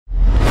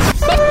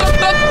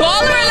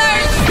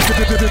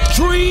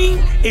dream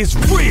is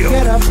real.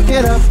 Get up,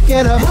 get up,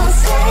 get up.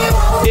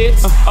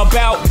 It's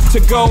about to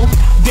go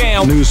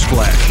down.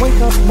 Newsflash. Wake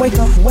up, wake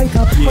up, wake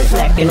up.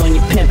 Slacking on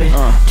your pimpin',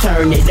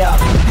 turn it up.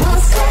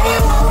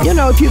 You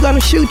know, if you're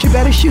gonna shoot, you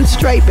better shoot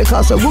straight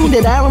because a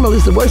wounded animal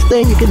is the worst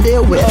thing you can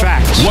deal with.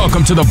 Facts.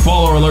 Welcome to the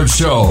Baller Alert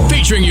Show,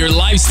 featuring your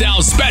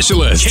lifestyle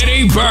specialist,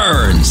 Kenny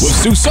Burns, with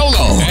Sue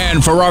Solo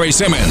and Ferrari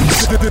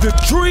Simmons. The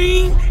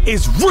dream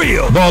is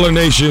real. Baller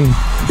Nation,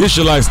 it's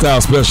your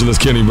lifestyle specialist,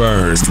 Kenny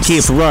Burns.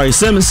 Kid Ferrari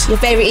Simmons. Your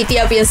favorite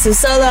Ethiopian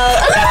Solo.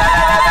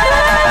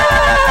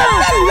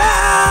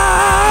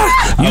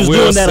 You was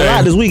doing that a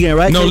lot this weekend,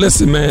 right? No,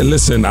 listen, man.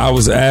 Listen, I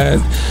was at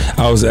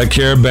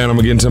Caribbean. I'm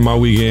gonna get into my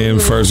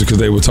weekend first because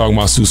they were talking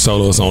about Sue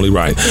Solo. It's only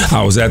right.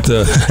 I was at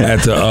the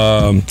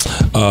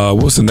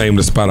what's the name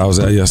of the spot I was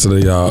at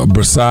yesterday?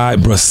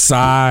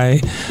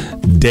 Versailles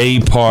Day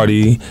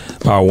Party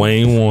by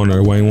Wayne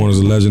Warner. Wayne Warner's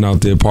a legend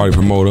out there, party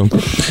promoter,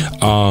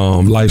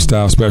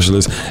 lifestyle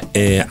specialist,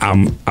 and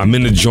I'm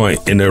in the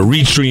joint, and the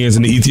Eritreans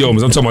and the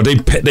Ethiopians. I'm talking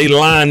about they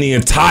line the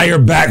entire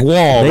back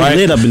wall, right?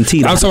 They lit up in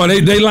Tita. I'm talking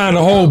about they line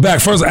the whole back.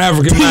 First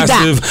African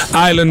massive,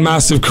 island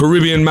massive,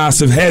 Caribbean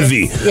massive,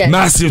 heavy,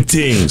 massive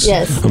things.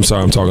 Yes. I'm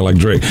sorry, I'm talking like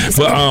Drake.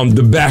 But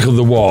the back of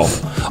the wall,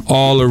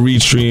 all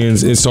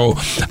Eritreans, and so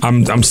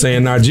I'm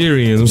saying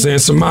Nigerians, I'm saying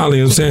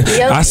Somalians, I'm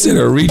saying I said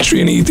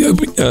Eritrean,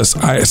 Ethiopian. Yes,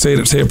 I say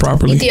it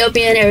properly.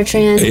 Ethiopian,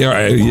 Eritrean.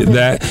 Yeah,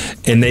 that,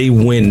 and they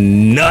went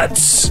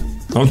nuts.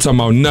 I'm talking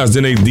about nuts.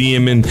 Then they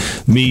DMing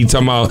me,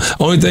 talking about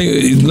only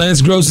thing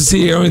Lance Gross is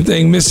here. Only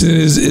thing missing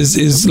is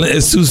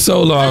Sue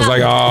Solo. I was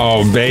like,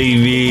 oh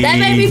baby, that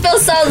made me feel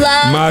so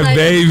loved. My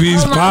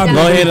baby's popping.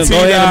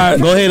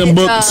 Go ahead and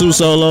book Sue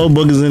Solo.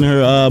 Book is in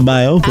her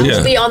bio.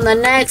 I'll be on the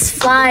next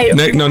flight.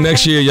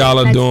 Next year y'all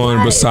are doing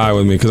Versailles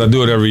with me because I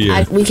do it every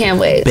year. We can't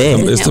wait.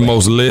 It's the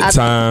most lit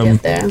time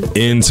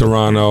in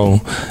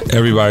Toronto.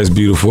 Everybody's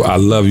beautiful. I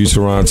love you,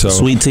 Toronto.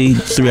 Sweet tea,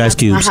 3 ice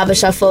cubes. My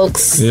Habesha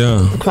folks.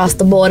 Yeah. Across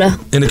the border.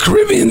 In the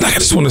Caribbean, like I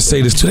just want to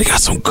say this too, they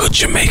got some good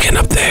Jamaican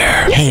up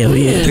there. Hell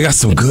yeah. They got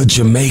some good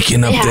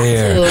Jamaican up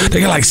there. They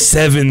got like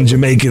 7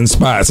 Jamaican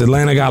spots.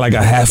 Atlanta got like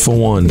a half of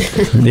one.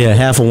 Yeah,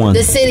 half of one.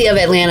 The city of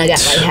Atlanta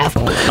got like half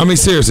of one. I mean,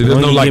 seriously, there's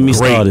no like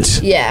great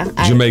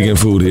Jamaican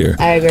food here.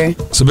 I agree.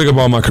 So big up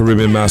all my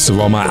Caribbean massive,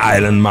 all my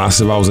island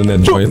massive. I was in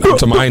that joint. I'm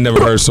talking, I ain't never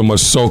heard so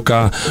much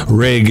soca,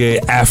 reggae,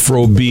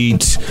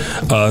 Afrobeat,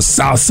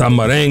 salsa,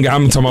 merengue.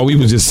 I'm talking about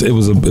it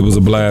was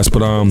a blast.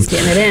 But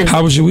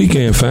how was your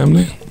weekend,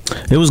 family?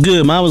 It was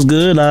good. Mine was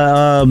good.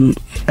 I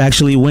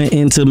actually went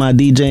into my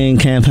DJing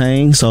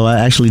campaign, so I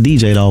actually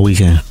DJ'd all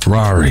weekend.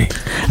 Ferrari.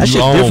 That shit's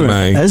different.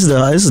 Man. This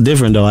is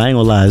different, though. I ain't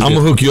gonna lie. I'm gonna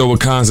hook you up with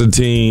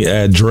Constantine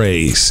at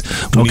Dre's.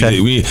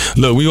 Okay. We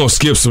gonna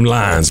skip some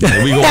lines,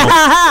 man. We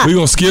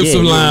gonna skip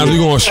some lines. We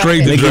going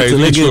straight to Dre's. We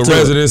get you a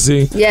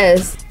residency.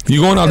 Yes. You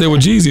going out there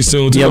with Jeezy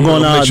soon, too? Yeah, I'm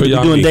going out.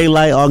 We're doing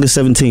Daylight August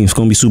 17th. It's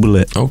gonna be super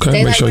lit. Okay,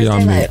 Daylight, make sure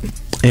y'all meet.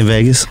 In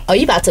Vegas. Oh,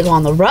 you about to go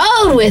on the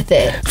road with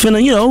it. We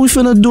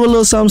finna do a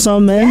little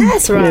something, man.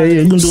 That's right.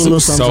 Yeah, gonna do a little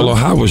something. Solo,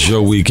 how was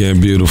your weekend,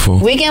 beautiful?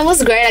 Weekend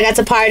was great. I got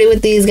to party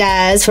with these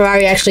guys.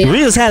 Ferrari actually.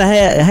 Rios had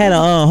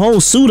a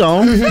whole suit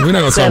on. We're not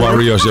gonna talk about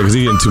Rios yet because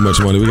he getting too much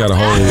money. We got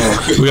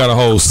a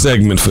whole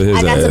segment for his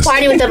ass. I got to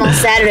party with them on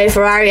Saturday.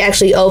 Ferrari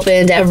actually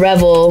opened at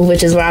Revel,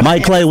 which is where I'm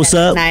Mike Clay, what's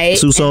up?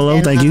 Sue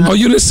Solo, thank you. Oh,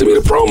 you didn't send me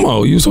the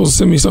promo. You were supposed to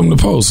send me something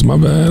to post. My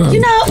bad.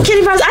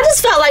 Kenny Burns, I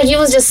just felt like you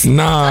was just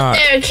up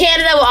there in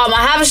Canada with all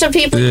my Habesha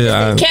people.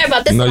 Yeah. Didn't care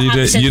about this. No, you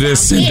didn't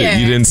send it.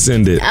 You didn't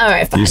send it. All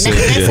right, fine.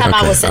 Next time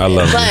I will send it. I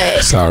love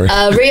it. Sorry.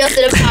 Rios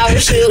did a power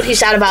shoot. He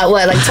shot about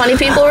 20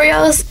 people,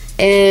 Rios?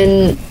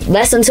 In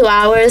less than 2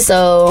 hours,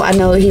 so I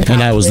know he.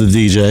 And that was the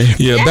DJ.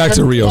 Yeah, back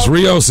to Rios.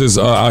 Rios is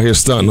out here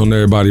stunting on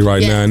everybody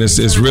right now, and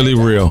it's really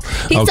real.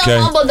 He's so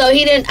humble though.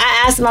 He didn't.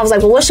 I asked him. I was like,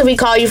 "Well, what should we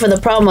call you for the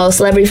promo?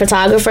 Celebrity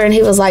photographer?" And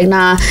he was like,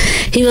 "Nah."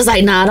 He was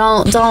like, "Nah,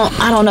 don't.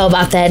 I don't know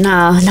about that.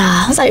 Nah."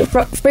 I was like,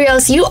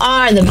 "Rios, you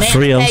are the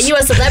man. Hey, you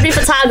a celebrity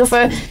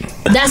photographer.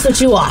 That's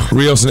what you are."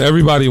 Rios, and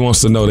everybody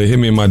wants to know. They hit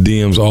me in my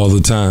DMs all the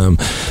time.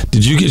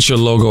 Did you get your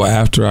logo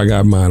after I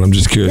got mine? I'm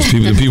just curious.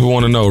 People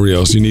want to know,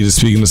 Rios. You need to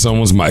speak into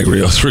someone's mic,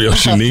 Rios,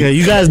 unique. Yeah,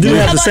 you guys do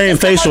have the same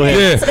facial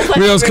hair. Yeah,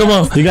 Rios, come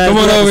on. Come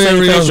on over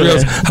here,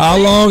 Rios. How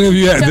long have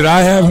you had? Did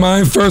I have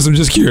mine first? I'm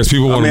just curious.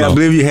 People want to know. I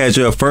believe you had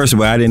yours first,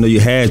 but I didn't know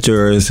you had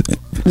yours.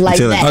 Like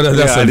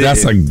that.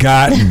 That's a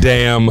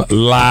goddamn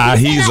lie.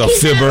 He's a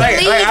fibber.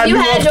 I knew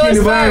had yours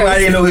first. I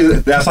didn't know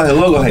that's like a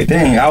logo. Like,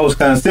 dang, I was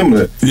kind of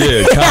similar.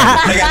 Yeah,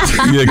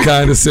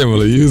 kind of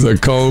similar. You's a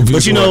cold piece.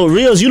 But you know,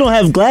 Rios, you don't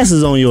have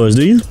glasses on yours,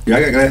 do you? Yeah,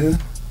 I got glasses.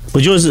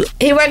 But yours,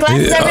 he wear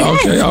glasses every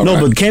day. Okay, no,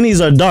 but Kenny's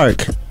are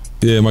dark.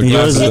 Yeah, my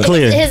glasses are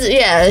clear.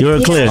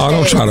 You're clear. Oh,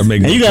 don't try to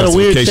make me you got a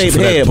weird shaped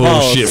for head. that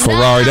bullshit,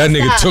 Ferrari. That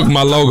nigga took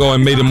my logo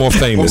and made it more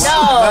famous.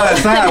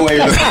 Sideways.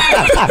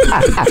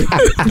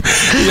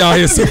 Y'all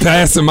here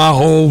surpassing my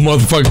whole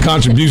motherfucking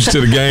contribution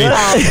to the game.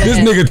 This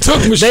nigga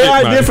took my shit. They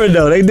are different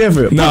though. They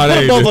different. No, Put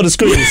them both on the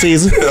screen,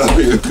 Caesar.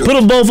 Put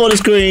them both on the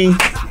screen.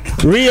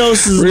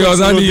 Rios,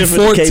 I need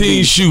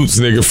 14 shoots,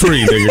 nigga.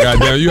 Free, nigga.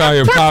 Goddamn, you out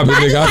here popping,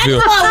 nigga. I feel.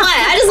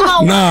 I This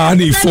one. Nah, I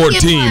need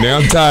 14.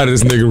 Man. I'm tired of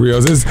this nigga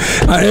Rios.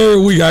 Every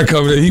week I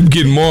come in, he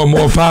getting more and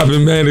more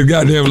popping, man. The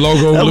goddamn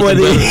logo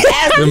looking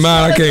better than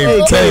mine. I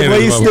can't tear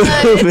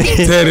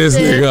this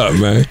nigga up,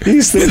 man.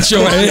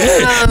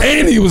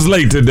 And he was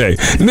late today.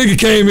 Nigga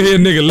came in here,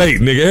 nigga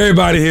late, nigga.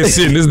 Everybody here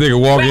sitting, this nigga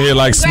walking here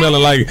like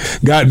smelling like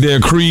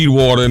goddamn Creed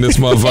water in this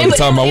motherfucker.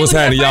 Talking about what's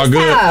happening, y'all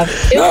good?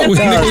 No,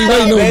 nigga, we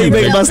waiting on you.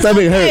 Make my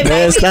stomach hurt,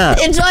 man. Stop.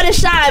 Enjoy the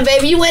shine,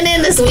 baby. You went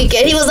in this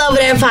weekend. He was over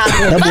there popping.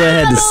 That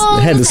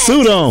boy had the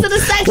suit on.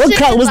 What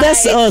color was that?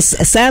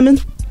 Salmon?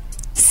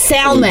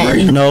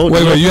 Salmon. No.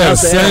 Wait, you had a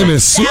salmon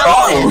suit?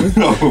 Salmon.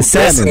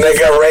 This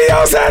nigga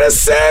Rios had a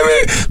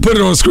salmon. Put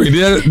it on the screen.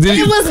 Did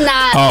it was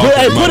not.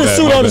 Put a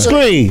suit on the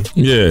screen.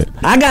 Yeah.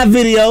 I got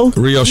video.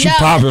 Rios, you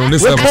popping on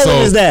this episode. What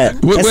color is that?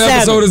 What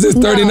episode is this?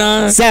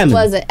 39? Salmon.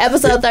 Was it?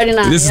 Episode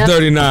 39. This is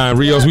 39.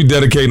 Rios, we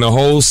dedicating a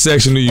whole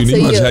section to you.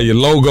 You must have your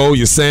logo,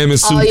 your salmon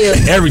suit,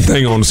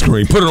 everything on the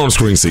screen. Put it on the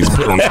screen, Cece.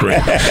 Put it on the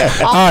screen.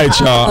 All right,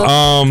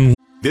 y'all.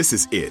 This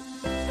is it.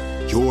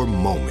 Your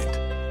moment.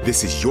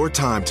 This is your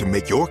time to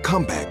make your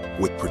comeback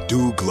with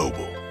Purdue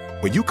Global.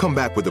 When you come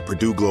back with a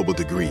Purdue Global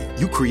degree,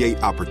 you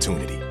create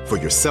opportunity for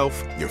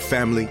yourself, your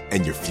family,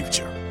 and your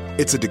future.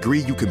 It's a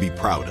degree you can be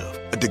proud of,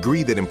 a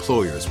degree that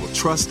employers will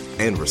trust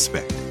and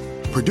respect.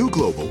 Purdue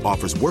Global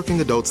offers working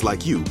adults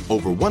like you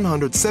over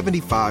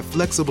 175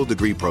 flexible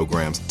degree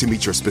programs to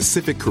meet your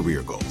specific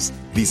career goals.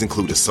 These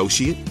include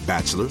associate,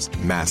 bachelor's,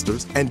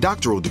 master's, and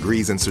doctoral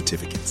degrees and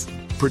certificates.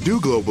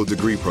 Purdue Global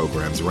degree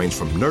programs range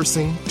from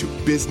nursing to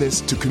business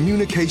to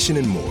communication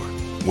and more.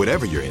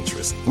 Whatever your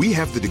interest, we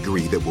have the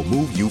degree that will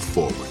move you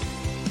forward.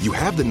 You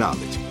have the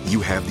knowledge, you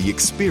have the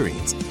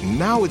experience.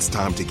 Now it's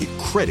time to get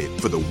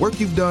credit for the work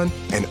you've done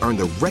and earn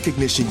the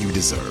recognition you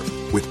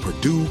deserve with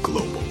Purdue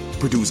Global,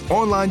 Purdue's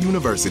online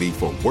university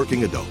for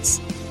working adults.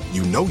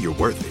 You know you're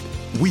worth it.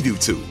 We do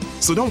too.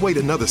 So don't wait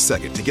another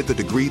second to get the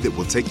degree that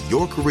will take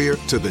your career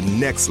to the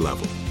next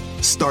level.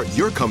 Start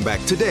your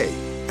comeback today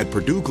at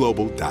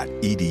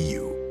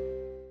purdueglobal.edu.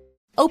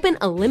 Open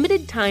a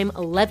limited-time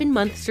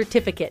 11-month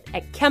certificate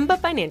at Kemba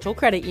Financial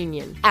Credit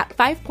Union. At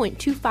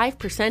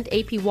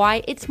 5.25%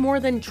 APY, it's more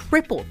than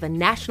triple the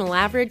national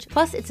average,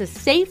 plus it's a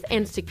safe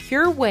and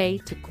secure way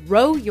to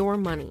grow your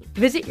money.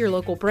 Visit your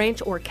local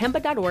branch or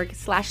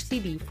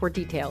kemba.org/CD for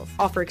details.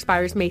 Offer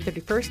expires May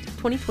 31st,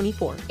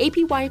 2024.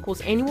 APY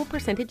equals annual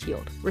percentage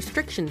yield.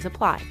 Restrictions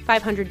apply.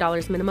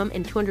 $500 minimum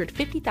and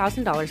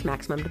 $250,000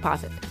 maximum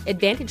deposit.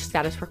 Advantage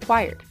status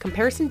required.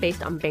 Comparison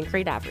based on bank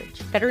rate average.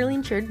 Federally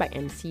insured by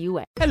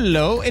NCUA.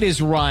 Hello, it is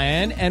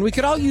Ryan, and we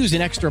could all use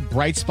an extra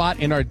bright spot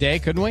in our day,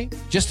 couldn't we?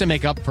 Just to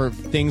make up for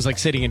things like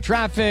sitting in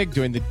traffic,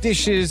 doing the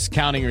dishes,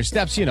 counting your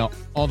steps,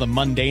 all the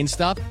mundane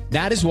stuff.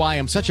 That is why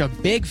I'm such a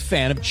big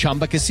fan of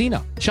Chumba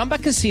Casino. Chumba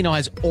Casino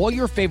has all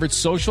your favorite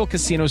social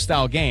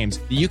casino-style games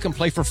that you can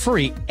play for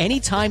free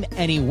anytime,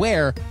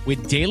 anywhere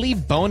with daily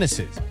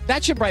bonuses.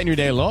 That should brighten your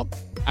day a little.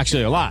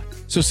 Actually, a lot.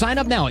 So sign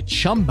up now at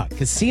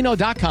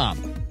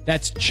ChumbaCasino.com.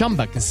 That's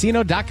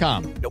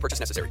ChumbaCasino.com. No purchase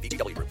necessary.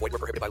 VGW Group. Void where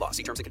prohibited by law.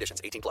 See terms and conditions.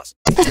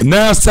 18+.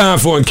 Now it's time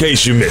for In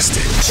Case You Missed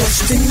It.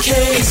 Just in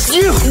case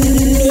you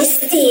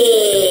missed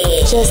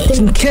it. Just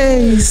in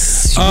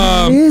case.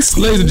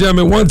 Ladies and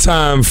gentlemen, one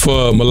time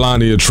for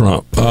Melania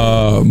Trump.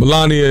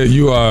 Melania,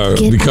 you are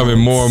becoming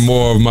more and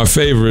more of my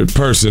favorite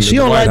person. She in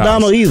the don't White like House.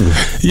 Donald either.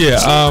 Yeah,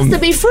 she wants to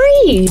be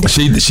free.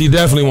 She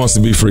definitely wants to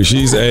be free.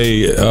 She's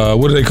a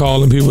what do they call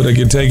them? People that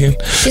get taken.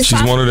 She's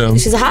one of them.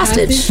 She's a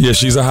hostage. Yeah,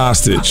 she's a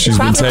hostage. She's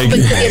been taken.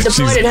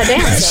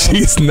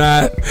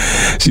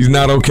 She's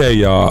not okay,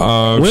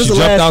 y'all. When's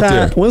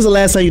the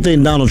last time you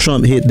think Donald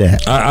Trump hit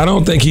that? I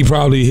don't think he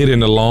probably hit it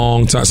in a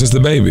long time since the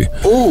baby.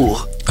 Ooh.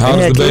 How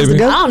old is the baby?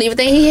 I don't even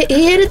think he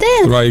hit it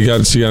then. Right, she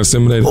got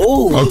inseminated.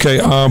 Ooh. Okay,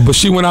 but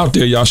she went out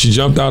there, y'all. She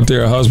jumped out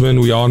there. Her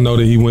husband, we all know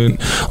that he went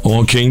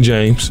on King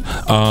James,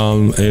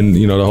 and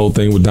the whole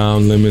thing with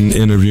Don Lemon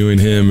interviewing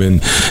him,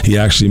 and he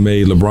actually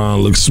made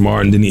LeBron look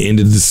smart, and then he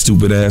ended the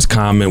stupid ass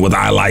comment with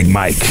 "I like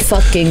Mike."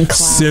 Fucking clown.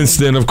 Since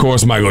then, of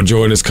course, Michael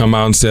Jordan has come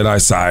out and said, "I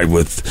side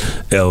with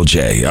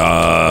LJ."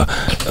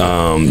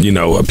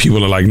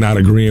 People are like not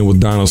agreeing with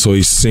Donald, so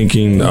he's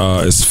sinking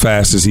as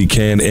fast as he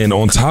can. And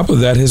on top of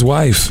that, his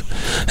wife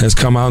has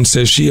come out and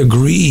said she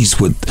agrees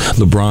with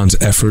LeBron's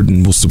effort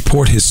and will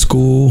support his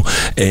school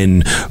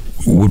and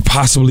would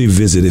possibly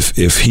visit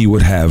if he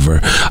would have her.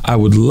 I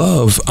would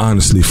love,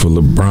 honestly, for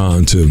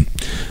LeBron to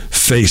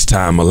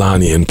FaceTime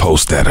Melania and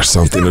post that or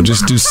something, or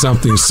just do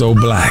something so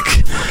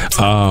black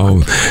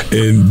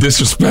and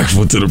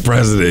disrespectful to the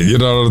president. You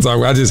know what I'm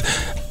talking about?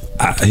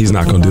 He's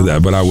not going to do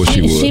that, but I wish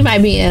he would. She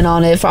might be in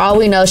on it. For all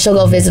we know, she'll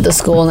go visit the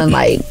school and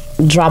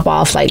drop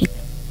off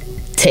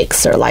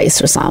ticks or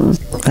lice or something.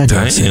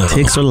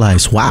 Ticks or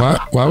lice. Wow.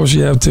 Why would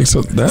she have ticks?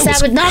 I'm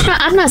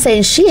not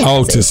saying she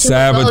has to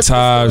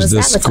sabotage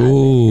the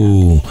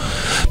school.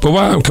 But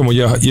why? Come on,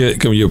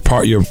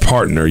 your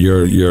partner,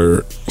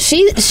 your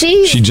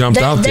She jumped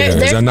out there.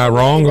 Is that not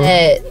wrong?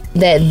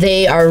 That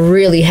they are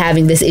really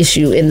having this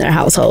issue in their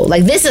household.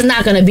 Like, this is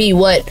not going to be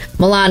what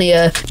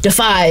Melania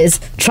defies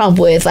Trump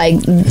with. Like,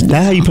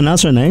 that how you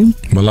pronounce her name?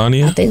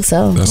 Melania? I think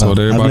so. That's what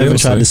everybody I've never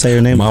else tried to say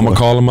her name. Mama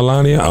call her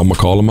Melania. I'm gonna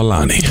call her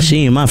Melania.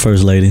 She ain't my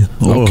first lady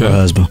or her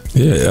husband.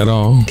 Yeah, at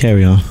all.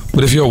 Carry on.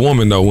 But if your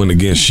woman though went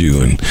against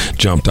you and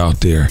jumped out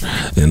there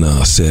and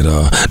said,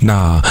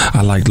 "Nah,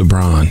 I like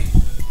LeBron,"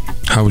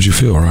 how would you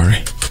feel,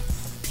 Rari?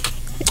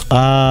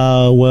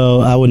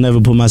 Well, I would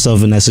never put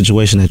myself in that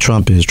situation that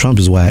Trump is. Trump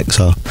is whack,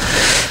 so.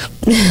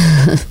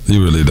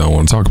 You really don't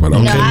want to talk about it.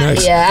 Okay,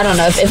 next. I don't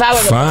know. If I were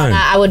LeBron,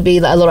 I would be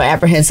a little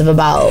apprehensive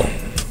about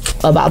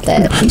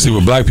that. See,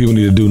 what black people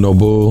need to do, no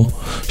bull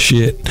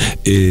shit,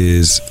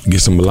 is get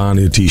some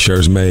Melania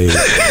t-shirts made.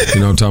 You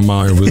know what I'm talking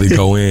about? And really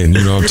go in.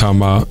 You know what I'm talking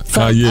about?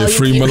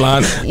 Free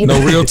Melania. No,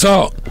 real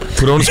talk.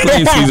 Put on the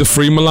screen, see the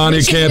free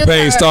Melania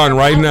campaign starting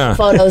right now.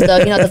 Photos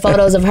though, the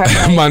photos of her,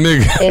 like, my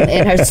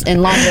nigga,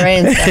 in lingerie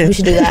and stuff. We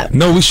should do that.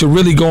 No, we should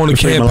really go on the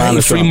campaign.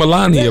 Free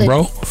Melania, really?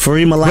 Bro.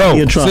 Free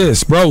Melania, Trump.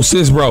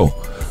 Sis, bro.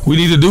 We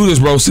need to do this,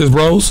 bro, sis,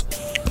 bros.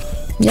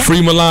 Yeah.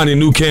 Free Melania,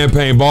 new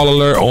campaign. Ball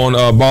Alert on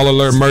Ball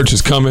Alert merch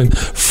is coming.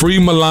 Free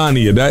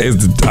Melania. That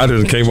is I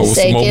done came up with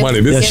some more money.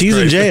 This she's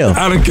crazy. In jail.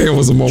 I done came up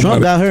with some more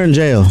Trump money. got her in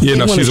jail. Yeah,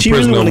 no, she's a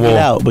prisoner of war. Get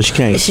out, but she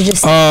can't. She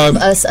just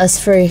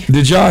us free.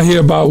 Did y'all hear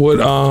about what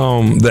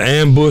the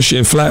ambush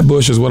in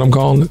Flatbush is what I'm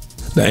calling it?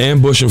 The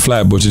ambush in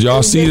Flatbush. Did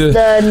y'all see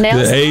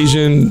the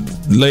Asian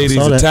ladies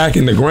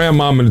attacking the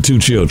grandmama and the two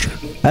children?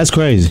 That's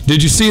crazy.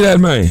 Did you see that,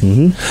 man?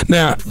 Mm-hmm.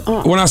 Now,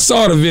 when I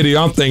saw the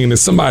video, I'm thinking that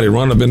somebody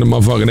run up in the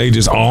motherfucking, they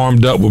just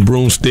armed up with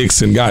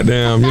broomsticks and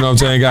goddamn, you know what I'm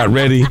saying, got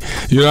ready,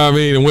 you know what I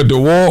mean, and went to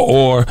war,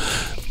 or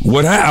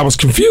what I was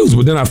confused,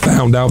 but then I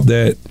found out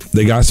that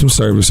they got some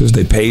services.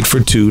 They paid for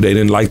 2. They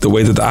didn't like the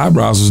way that the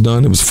eyebrows was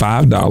done. It was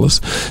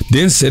 $5.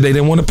 Then said they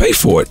didn't want to pay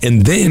for it.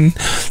 And then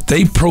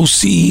they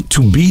proceed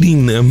to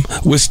beating them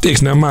with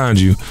sticks. Now, mind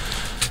you,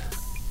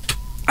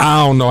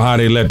 I don't know how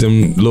they let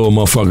them little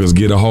motherfuckers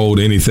get a hold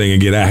of anything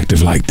and get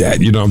active like that.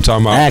 You know what I'm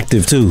talking about?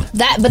 Active, too.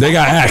 They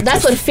got active.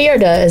 That's what fear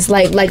does.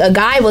 Like a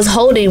guy was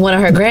holding one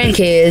of her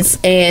grandkids,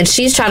 and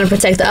she's trying to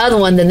protect the other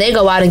one. Then they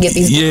go out and get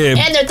these,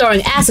 and they're throwing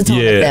acetone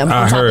at them.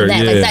 I heard.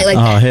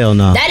 Oh, hell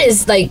no. That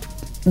is like,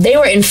 they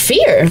were in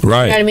fear.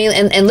 Right. You know what I mean?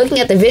 And looking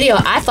at the video,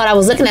 I thought I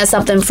was looking at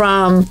something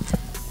from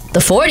the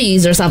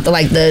 40s or something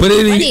like the 20s. But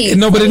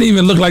it didn't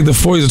even look like the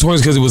 40s or 20s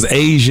because it was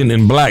Asian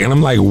and black. And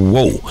I'm like,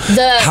 whoa.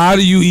 How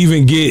do you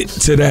even get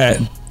to that?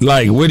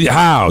 Like,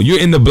 how? You're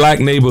in the black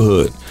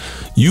neighborhood.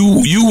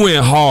 You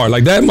went hard.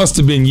 Like, that must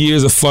have been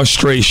years of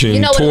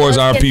frustration towards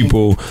our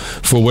people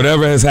for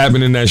whatever has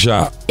happened in that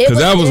shop. Because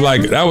that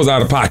was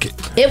out of pocket.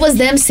 It was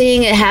them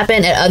seeing it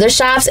happen at other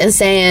shops and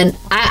saying,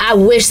 I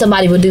wish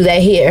somebody would do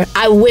that here.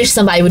 I wish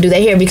somebody would do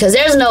that here, because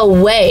there's no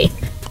way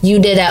you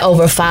did that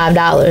over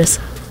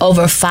 $5.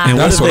 Over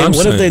 $5.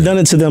 What if they done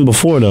it to them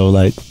before though?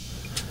 Like,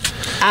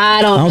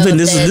 I don't think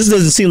this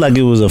doesn't seem like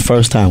it was a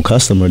first time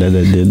customer that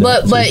did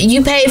that. But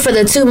you paid for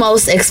the 2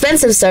 most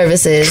expensive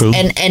services. True.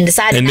 and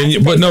decided. And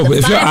then, but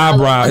if your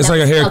eyebrow, it's like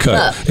a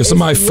haircut. If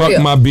somebody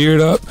fucked my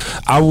beard up,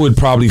 I would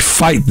probably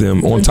fight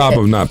them on top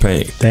of not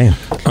paying. Damn.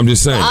 I'm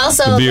just saying.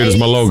 Also, the beard is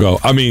my logo.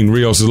 I mean,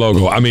 Rios'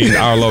 logo. I mean,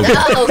 our logo.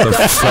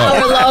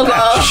 Our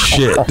logo.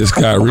 Shit, this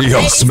guy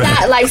Rios, man.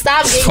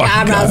 Stop getting your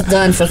eyebrows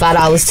done for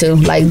 $5 too.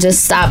 Like,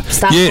 just stop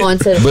going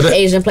to the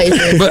Asian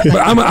places. But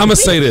I'm gonna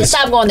say this.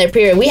 Stop going there.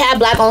 Period. We have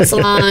black-owned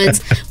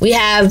salons. We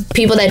have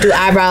people that do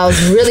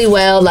eyebrows really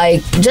well.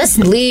 Like, just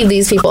leave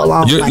these people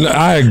alone.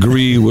 I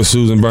agree with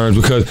Susan Burns,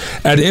 because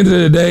at the end of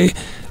the day,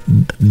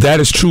 that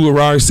is true what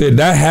Rari said.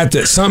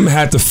 Something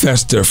had to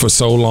fester for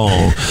so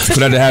long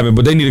for that to happen.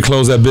 But they need to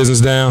close that business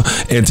down.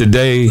 And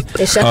today,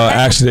 they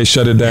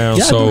shut it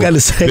down. So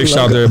big shout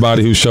out to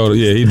everybody who showed it.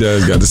 Yeah, he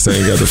does got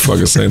the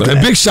fucking same.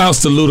 And big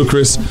shouts to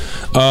Ludacris.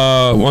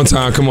 One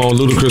time, come on,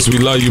 Ludacris, we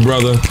love you,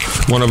 brother.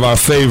 One of our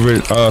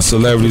favorite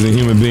celebrities and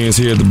human beings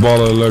here at the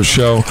Baller Alert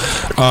Show.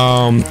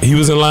 He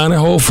was in line at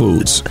Whole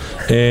Foods,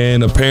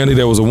 and apparently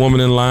there was a woman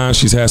in line.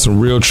 She's had some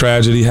real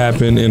tragedy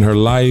happen in her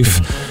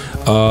life.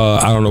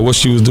 I don't know what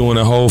she was doing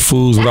at Whole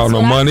Foods without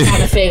no money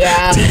to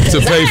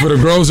pay for the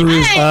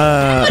groceries.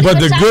 But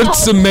the Good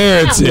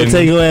Samaritan,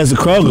 take your ass to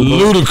Kroger,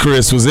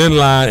 Ludacris, was in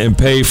line and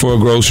paid for her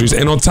groceries.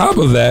 And on top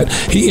of that,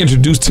 he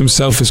introduced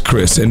himself as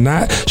Chris. And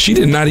she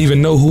did not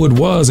even know who it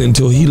was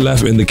until he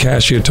left, and the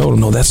cashier told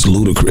him, "No, that's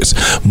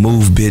Ludacris.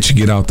 Move, bitch,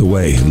 get out the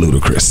way,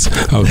 Ludacris."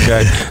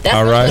 Okay, that's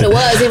all right. What it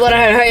was. He wanted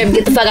her to hurry up and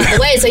get the fuck out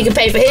the way so he could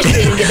pay for his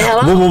shit and get the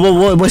hell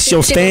out. What's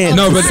your stand?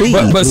 No,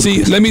 but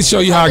see, let me show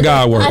you how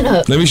God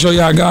works. Let me show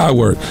you how God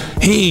worked.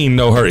 He ain't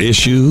know her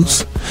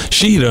issues.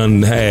 She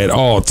done had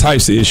all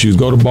types of issues.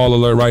 Go to Ball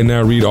Alert right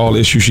now, read all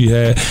issues she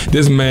had.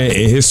 This man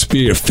in his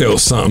spirit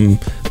felt something,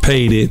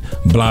 paid it,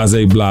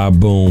 blase, blah,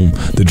 boom.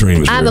 The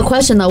dream is real. I have a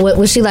question though.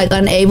 Was she like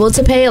unable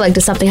to pay? Like,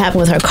 did something happen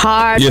with her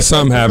card? Yeah,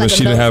 something happened.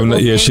 She didn't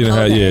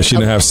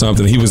have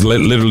something. He was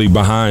literally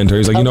behind her.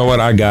 He's like, you know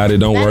what? I got it.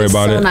 Don't worry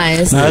about it.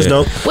 Nice. Yeah. That's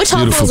dope. Which Whole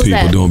beautiful Foods was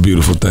people that? doing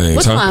beautiful things.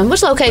 Which one?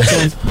 Which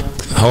location?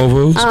 Whole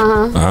Foods?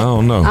 Uh-huh. I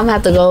don't know. I'm gonna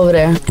have to go over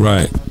there.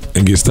 Right.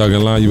 And get stuck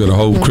in line. You better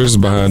hope Chris is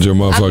behind your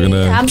motherfucking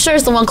ass. I'm sure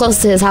it's the one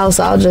close to his house,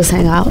 so I'll just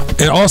hang out.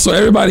 And also,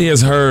 everybody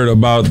has heard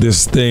about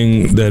this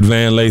thing that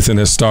Van Lathan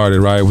has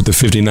started, right, with the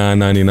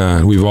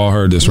 $59.99. We've all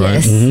heard this,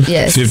 right?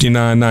 Yes.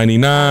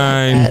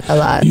 $59.99. A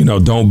lot. You know,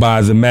 don't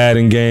buy the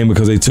Madden game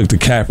because they took the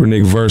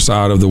Kaepernick verse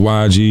out of the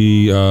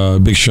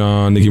YG, Big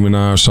Sean, Nicki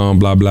Minaj song,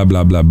 blah, blah,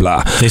 blah, blah,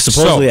 blah. They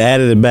supposedly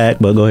added it back,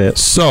 but go ahead.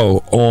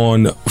 So,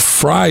 on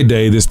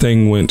Friday, this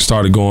thing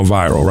started going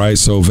viral, right?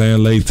 So, Van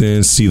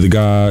Lathan, See the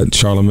God,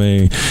 Charlamagne,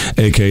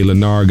 a.k.a.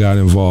 Lennar got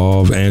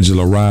involved,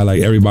 Angela Rye,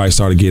 like everybody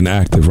started getting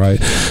active, right?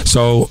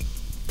 So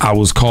I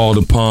was called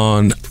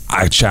upon,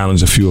 I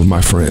challenged a few of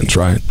my friends,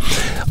 right?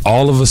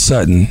 All of a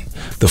sudden,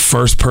 the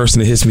first person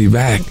that hits me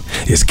back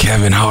is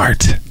Kevin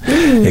Hart.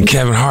 And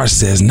Kevin Hart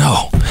says,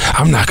 no,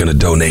 I'm not going to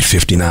donate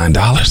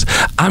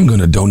 $59. I'm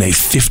going to donate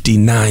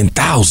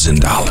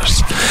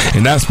 $59,000.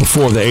 And that's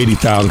before the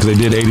 $80,000, because they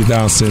did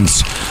 $80,000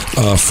 since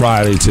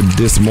Friday to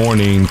this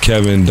morning.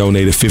 Kevin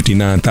donated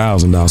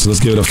 $59,000. So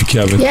let's give it up for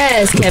Kevin.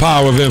 Yes, the Kevin.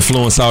 power of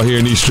influence out here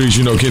in these streets.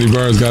 You know, Kenny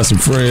Burns got some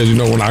friends. You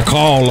know, when I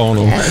call on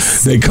them,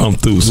 they come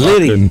through. So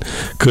I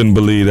couldn't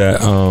believe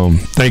that.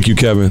 Thank you,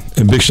 Kevin.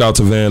 And big shout out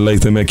to Van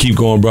Lathan, man. Keep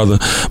going, brother.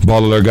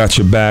 Ball Alert got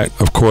your back.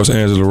 Of course,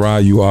 Angela Rye,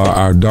 you are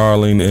our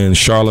darling. And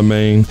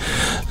Charlamagne,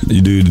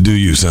 you do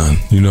you, son.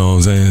 You know what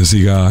I'm saying?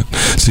 See God.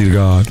 See the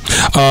God.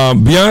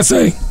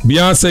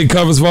 Beyonce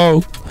covers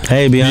Vogue.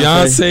 Hey,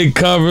 Beyonce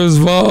covers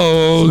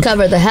Vogue. She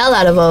covered the hell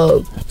out of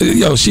Vogue.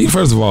 Yo, she,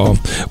 first of all,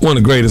 one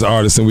of the greatest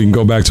artists, and we can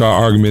go back to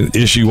our argument,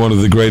 is she one of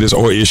the greatest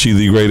or is she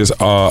the greatest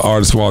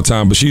artist of all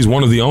time? But she's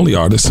one of the only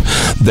artists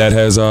that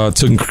has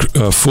taken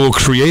full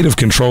creative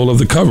control of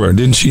the cover.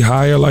 Didn't she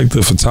hire like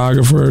the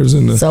photographers?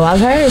 So I've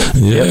heard.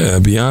 Yeah,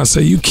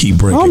 Beyonce, you keep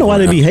bringing I don't know why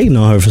they be hating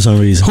on her for some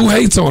reason. Who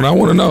hates on her? I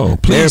want to know.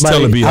 Please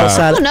tell the Beehive.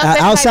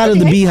 Outside of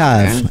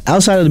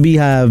the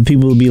Beehive,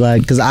 people would be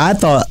like, because I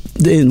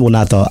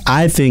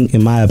think,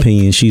 in my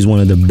opinion, she's one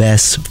of the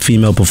best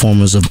female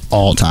performers of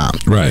all time.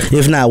 Right.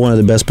 If not one of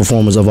the best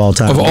performers of all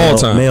time.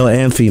 Male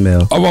and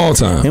female. Of all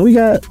time. And we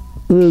got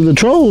the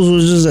trolls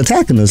was just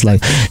attacking us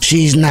like,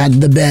 she's not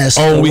the best.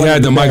 Oh, we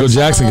had the Michael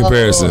Jackson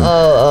comparison.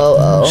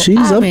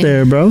 She's up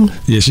there, bro.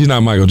 Yeah, she's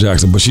not Michael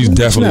Jackson, but she's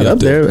definitely up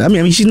there. I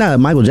mean, she's not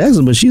Michael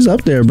Jackson, but she's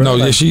up there, bro. No,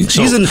 yeah, she is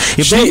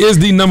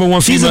the number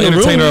one she's female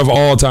entertainer of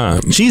all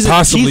time. She's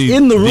possibly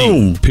in the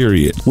room.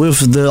 Period.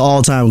 With the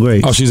all-time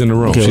greats. Oh, she's in the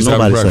room. Okay, she's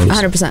having breakfast.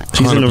 100%.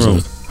 She's in the room.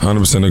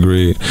 100%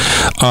 agreed.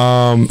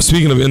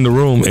 Speaking of in the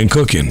room and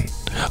cooking,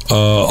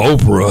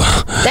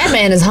 Oprah. That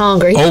man is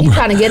hungry. He's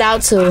trying to get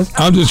out too.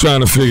 I'm just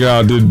trying to figure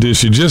out, did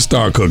she just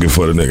start cooking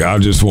for the nigga? I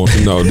just want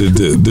to know, did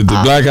the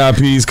Black Eyed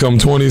Peas come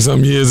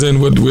 20-something years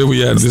in? Where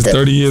we at? Just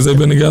 30 years they've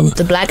been together?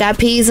 The Black Eyed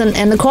Peas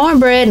and the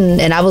cornbread,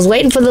 and I was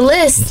waiting for the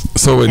list.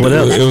 So it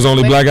was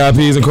only Black Eyed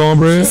Peas and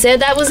cornbread? She said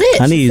that was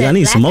it. I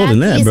need some more than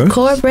that, bro.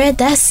 Cornbread,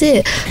 that's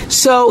it.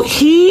 So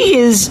he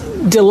is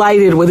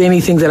delighted with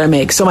anything that I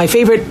make. So my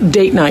favorite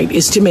date night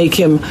is to make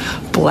him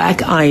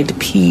Black Eyed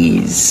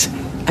Peas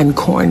and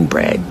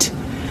cornbread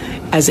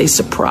as a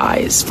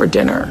surprise for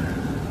dinner.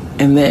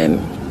 And then,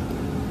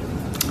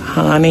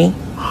 honey,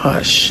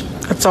 hush.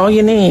 That's all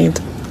you need.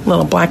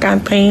 Little Black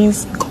Eyed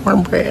Peas,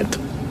 cornbread.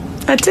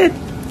 That's it.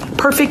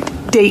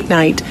 Perfect date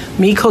night.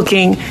 Me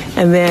cooking,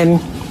 and then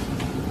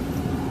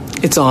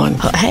it's on.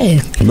 Hey,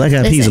 Black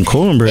Eyed Peas and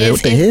cornbread.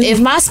 What the hell? If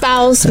my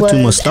spouse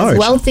was as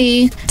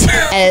wealthy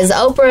as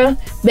Oprah,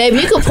 baby,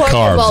 you could pour me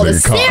a bowl of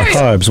cereal.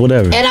 Carbs,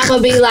 whatever. And I'm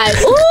going to be like,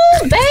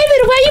 ooh, baby,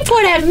 the way you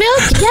pour that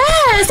milk,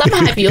 yes. I'm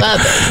going to hype you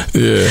up.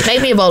 Yeah.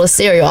 Make me a bowl of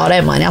cereal, all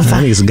that money. I'm fine.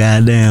 I need some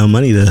goddamn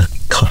money to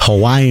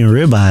Hawaiian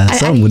ribeye or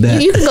something with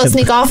that. You can go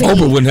sneak off.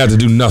 Oprah wouldn't have to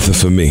do nothing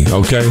for me,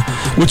 okay?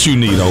 What you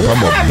need, Oprah?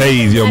 I'm gonna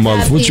bathe your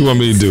mother. What you want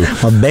me to do?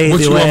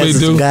 What you want me to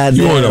do?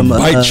 You want to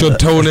bite your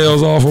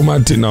toenails off with my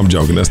teeth? No, I'm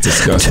joking. That's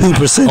disgusting.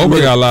 2%.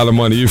 Oprah got a lot of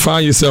money. You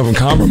find yourself in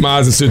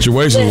compromising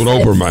situations with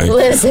Oprah, man.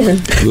 Listen.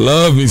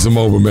 Love me some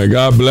Oprah, man.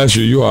 God bless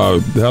you. You are,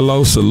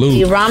 hello, salute.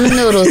 You ramen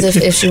noodles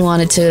if she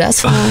wanted to.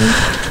 That's fine.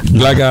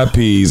 Black Eyed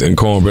Peas and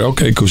cornbread.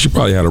 Okay, cool. She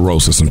probably had a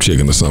roast or some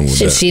chicken or something with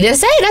that. She didn't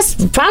say. That's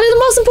probably the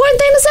most important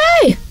thing to say.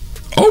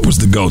 Oprah's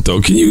the GOAT, though.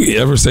 Can you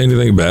ever say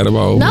anything bad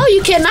about Oprah? No,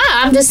 you cannot.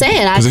 I'm just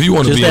saying. Because if you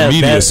want to be a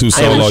media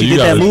solo, you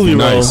got to be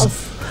nice.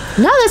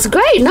 No, that's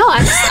great. No,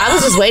 I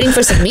was just waiting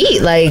for some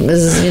meat. Like,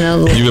 this is,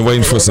 You've been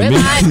waiting for some meat?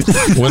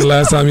 When the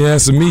last time you had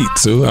some meat,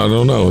 Sue? I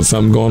don't know. Is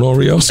something going on,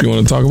 Rios? You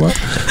want to talk about?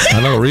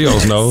 I know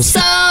Rios knows. So,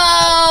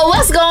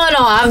 what's going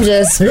on? I'm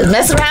just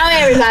messing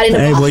around with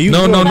everybody.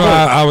 No.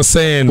 I was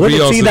saying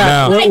Rios is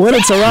now.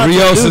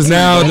 Rios is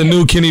now the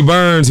new Kenny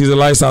Burns. He's a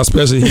lifestyle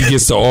specialist. He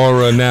gets the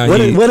aura now. What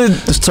did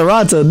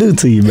Toronto do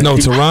to you, man? No,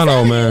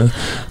 Toronto, man.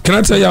 Can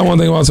I tell y'all one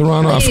thing about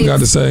Toronto? I forgot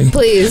to say.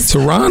 Please.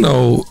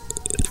 Toronto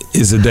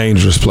is a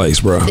dangerous place,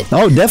 bro.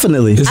 Oh,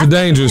 definitely. It's a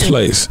dangerous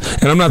place.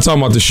 And I'm not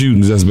talking about the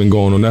shootings that's been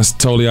going on. That's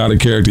totally out of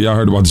character. Y'all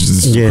heard about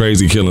this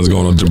crazy killings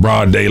going on, the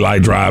broad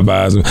daylight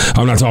drive-bys.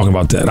 I'm not talking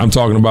about that. I'm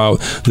talking about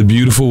the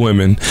beautiful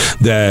women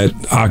that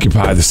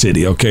occupy the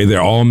city, okay?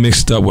 They're all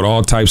mixed up with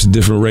all types of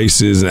different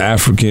races and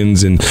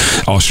Africans and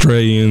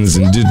Australians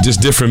and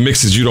just different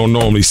mixes you don't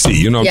normally see.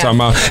 You know what I'm talking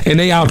about? And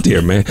they out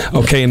there, man,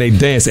 okay? And they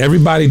dance.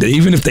 Everybody,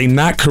 even if they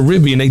not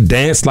Caribbean, they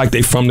dance like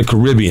they from the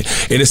Caribbean.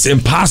 And it's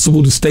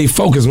impossible to stay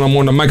focused. When I'm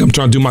on the mic, I'm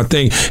trying to do my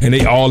thing, and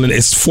they all in.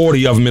 It's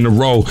 40 of them in a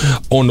row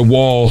on the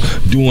wall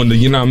doing the,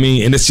 you know what I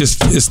mean? And it's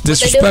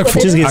disrespectful. I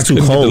couldn't get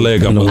the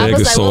leg up. My leg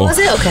is sore.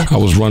 I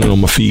was running on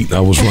my feet. I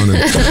was running.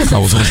 I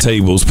was on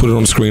tables. Put it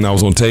on the screen. I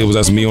was on tables.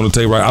 That's me on the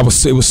table. Right?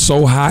 It was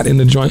so hot in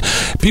the joint.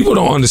 People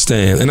don't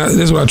understand, and this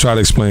is what I try to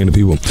explain to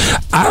people.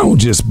 I don't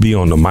just be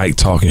on the mic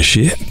talking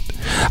shit.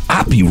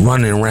 I be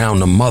running around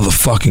the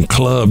motherfucking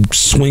club,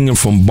 swinging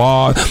from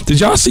bar. Did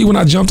y'all see when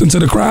I jumped into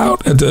the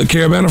crowd at the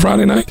Caravana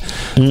Friday night?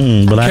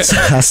 But I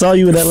saw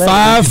you at that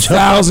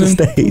 5,000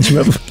 stage.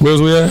 Remember? Where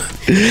was we at?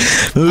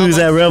 We was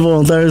at Rebel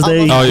on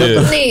Thursday. Oh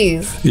yeah.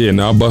 Knees. Yeah,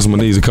 no, I busted my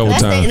knees a couple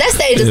times. That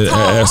stage is tall.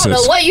 I don't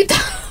know what you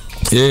thought.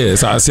 Yeah,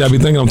 so I be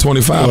thinking I'm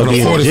 25, but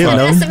I'm 45. You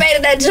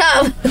estimated that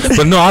jump.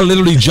 But no, I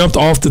literally jumped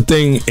off the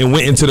thing and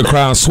went into the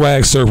crowd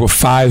swag circle with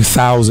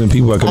 5,000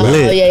 people.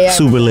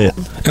 Super lit.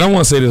 And I want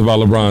to say this about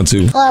LeBron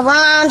too.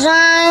 LeBron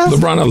James.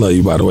 LeBron, I love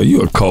you, by the way.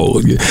 You are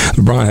cold.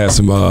 LeBron had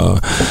some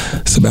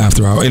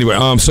after hour. Anyway,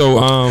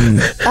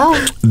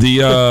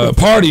 the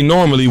party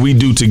normally we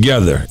do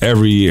together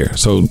every year.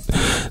 So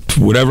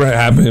whatever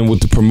happened with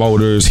the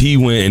promoters, he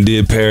went and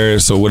did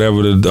Paris or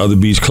whatever the other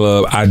beach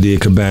club. I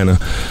did Cabana.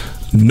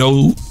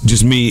 No,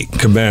 just me,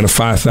 Cabana,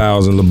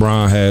 5,000.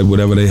 LeBron had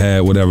whatever they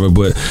had, whatever.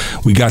 But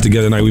we got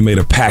together tonight. We made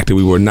a pact that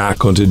we were not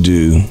going to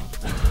do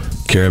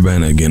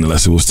Caravana again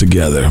unless it was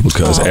together,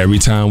 because every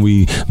time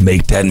we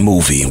make that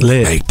movie, So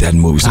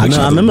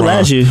I remember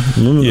last year.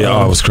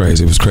 It was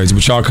crazy. It was crazy.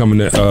 But y'all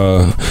coming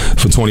for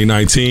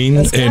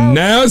 2019, and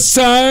now it's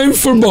time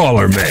for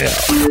Baller Mail.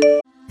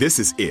 This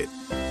is it.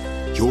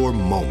 Your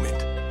moment.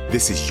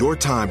 This is your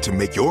time to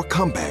make your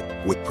comeback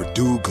with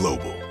Purdue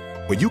Global.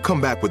 When you come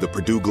back with a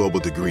Purdue Global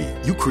degree,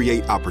 you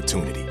create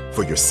opportunity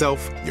for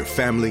yourself, your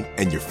family,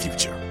 and your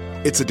future.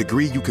 It's a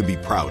degree you can be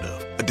proud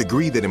of, a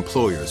degree that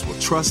employers will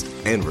trust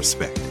and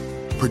respect.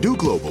 Purdue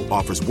Global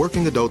offers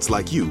working adults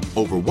like you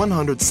over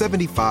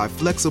 175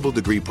 flexible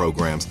degree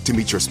programs to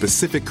meet your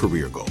specific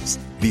career goals.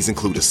 These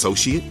include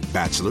associate,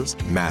 bachelor's,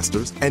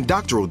 master's, and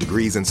doctoral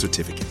degrees and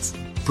certificates.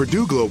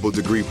 Purdue Global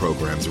degree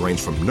programs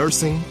range from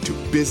nursing to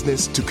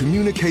business to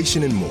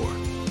communication and more.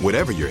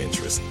 Whatever your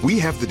interest, we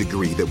have the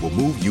degree that will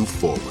move you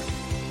forward.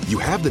 You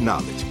have the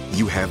knowledge,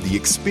 you have the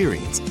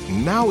experience.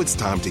 Now it's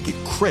time to get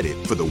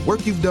credit for the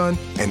work you've done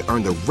and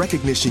earn the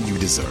recognition you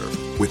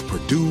deserve with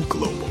Purdue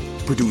Global,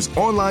 Purdue's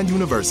online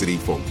university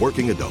for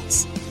working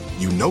adults.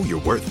 You know you're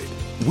worth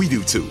it. We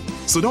do too.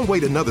 So don't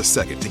wait another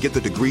second to get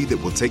the degree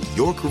that will take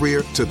your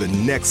career to the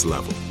next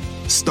level.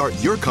 Start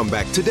your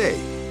comeback today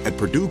at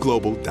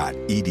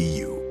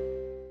purdueglobal.edu.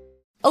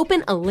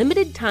 Open a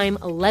limited-time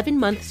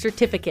 11-month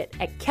certificate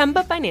at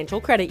Kemba Financial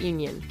Credit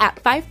Union. At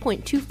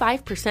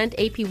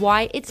 5.25%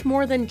 APY, it's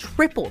more than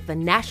triple the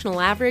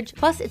national average,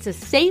 plus it's a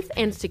safe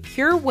and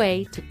secure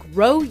way to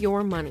grow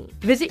your money.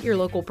 Visit your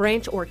local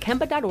branch or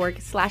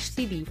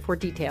kemba.org/CD for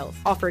details.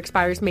 Offer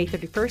expires May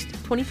 31st,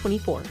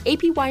 2024.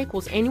 APY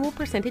equals annual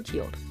percentage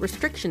yield.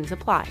 Restrictions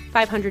apply.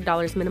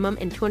 $500 minimum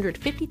and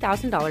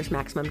 $250,000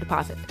 maximum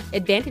deposit.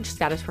 Advantage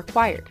status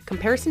required.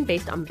 Comparison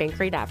based on bank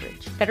rate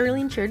average.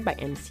 Federally insured by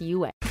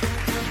NCUA.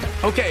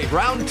 Okay,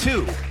 round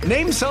two.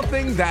 Name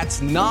something that's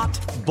not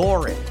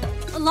boring.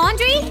 A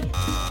laundry?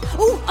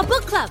 Ooh, a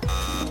book club.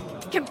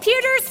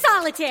 Computer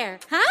solitaire,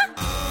 huh?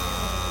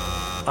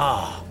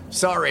 Ah,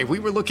 sorry, we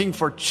were looking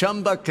for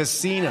Chumba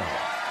Casino.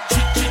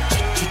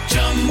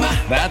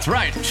 That's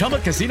right,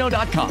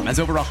 ChumbaCasino.com has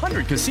over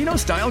 100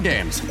 casino-style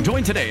games.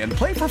 Join today and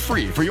play for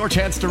free for your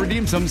chance to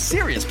redeem some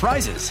serious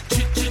prizes.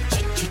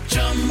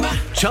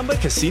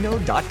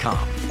 ChumbaCasino.com.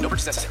 No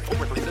purchase necessary. Void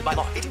where prohibited by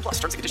law. 18+.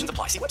 Terms and conditions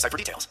apply. See website for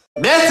details.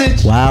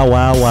 Message.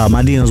 Wow.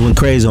 My DMs went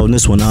crazy on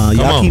this one.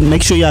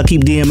 Make sure y'all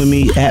keep DMing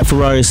me at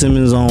Ferrari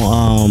Simmons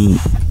on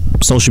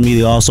social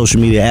media, all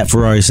social media at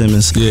Ferrari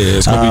Simmons. Yeah,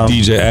 it's gonna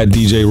be DJ at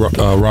DJ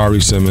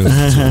Rari Simmons.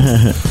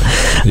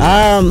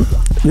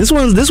 This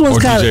one's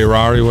kind of DJ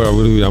Rari.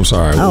 I'm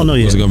sorry. I don't know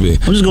yet. What's it gonna be?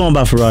 I'm just going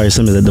by Ferrari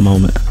Simmons at the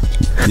moment.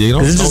 Yeah,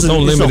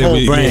 don't limit it.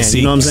 Whole brand,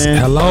 you know what I'm saying?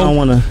 Hello, I don't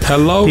want to.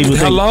 Hello.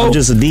 I'm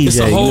just a DJ. It's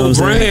a whole you know what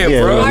I'm brand,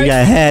 saying? bro. We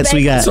got hats.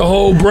 It's a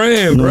whole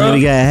brand, bro.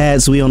 We got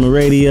hats. We on the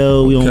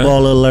radio. We on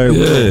Baller Alert.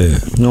 Yeah.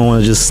 You don't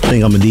want to just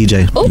think I'm a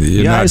DJ.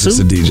 You're not just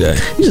a DJ.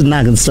 You just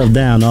knocking stuff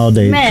down all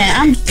day.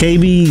 Man,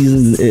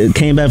 KB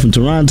came back from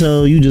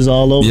Toronto. You just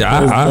all over.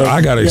 Yeah,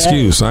 I got an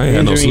excuse. I ain't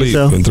had no sleep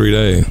in 3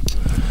 days.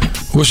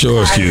 What's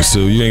your excuse,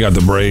 Sue? You ain't got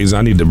the braids.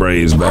 I need the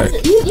braids back.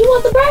 You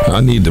want the braids? I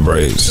need the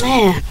braids.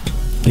 Man.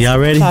 Y'all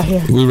ready?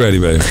 We ready,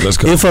 babe. Let's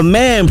go. If a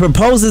man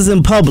proposes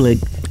in public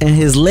and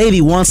his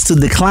lady wants to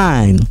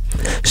decline,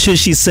 should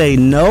she say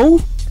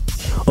no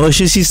Or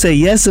should she say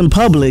yes in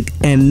public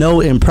and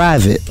no in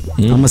private?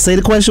 I'm gonna say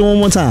the question one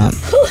more time.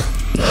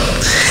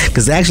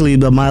 Because actually,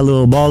 my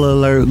little baller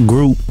alert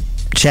group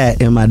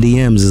chat in my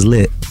DMs is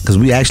lit. Because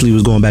we actually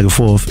was going back and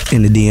forth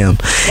in the DM.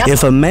 Yep.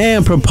 If a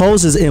man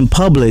proposes in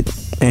public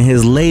and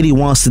his lady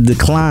wants to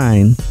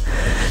decline,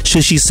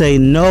 should she say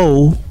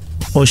no,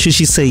 or should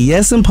she say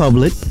yes in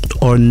public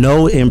or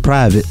no in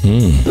private?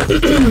 This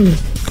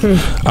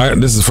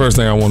is the first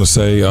thing I want to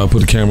say.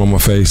 Put the camera on my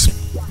face.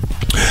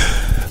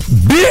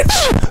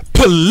 Bitch,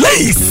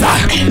 police!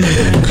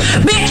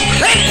 Bitch,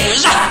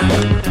 please!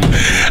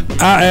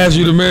 I ask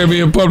you to marry me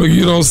in public,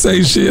 you don't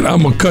say shit,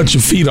 I'm gonna cut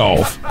your feet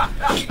off.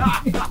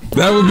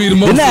 That would be the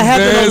most. Didn't that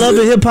happen on Love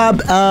and Hip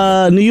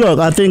Hop New York?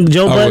 I think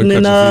Joe Budden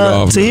and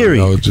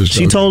Tahiri.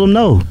 She told him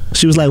no.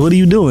 She was like, "What are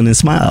you doing?" and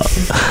smiled.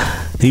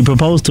 He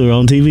proposed to her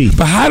on TV.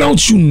 But how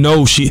don't you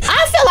know she?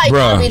 I feel like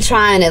y'all be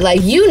trying it.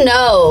 Like, you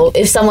know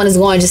if someone is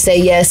going to say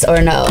yes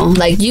or no.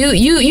 Like,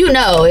 you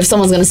know if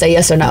someone's going to say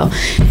yes or no.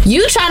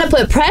 You trying to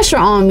put pressure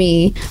on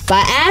me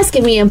by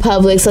asking me in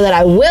public so that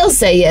I will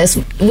say yes,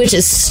 which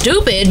is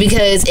stupid,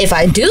 because if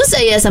I do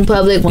say yes in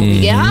public when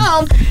we get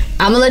home,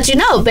 I'm going to let you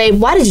know, babe,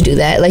 why did you do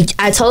that? Like,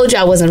 I told you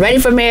I wasn't ready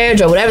for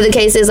marriage or whatever the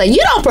case is. Like,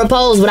 you don't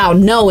propose without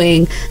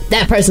knowing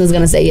that person is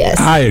going to say yes.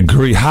 I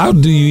agree. How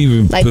do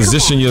you even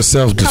position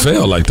yourself to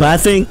fail like that? But I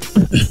think,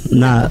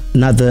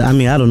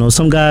 I don't know.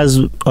 Some guys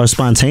are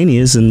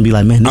spontaneous and be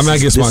like, man, I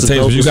get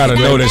spontaneous, but you got to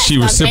know that she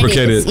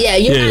reciprocated. Yeah,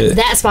 you're not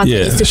that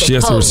spontaneous to propose. She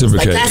has to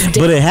reciprocate. Like,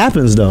 but it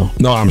happens, though.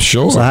 No, I'm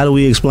sure. So how do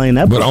we explain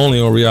that? But only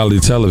on reality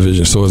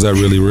television. So is that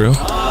really real?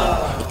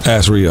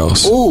 Ask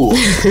Rios. Ooh.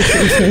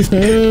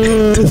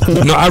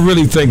 No, I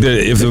really think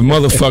that if the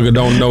motherfucker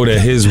don't know that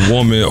his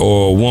woman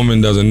or a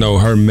woman doesn't know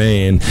her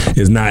man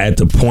is not at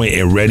the point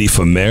and ready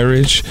for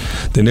marriage,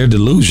 then they're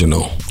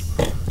delusional.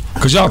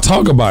 Cause y'all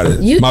talk about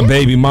it. My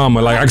baby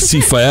mama, like I can see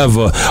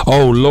forever.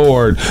 Oh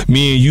Lord,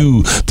 me and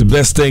you, the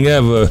best thing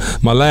ever.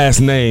 My last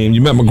name.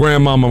 You met my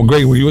grandmama, my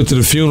great. When you went to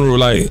the funeral,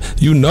 like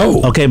you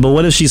know. Okay, but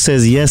what if she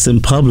says yes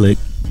in public,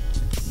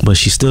 but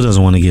she still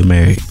doesn't want to get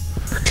married?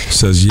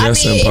 Says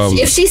yes in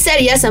public. If she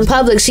said yes in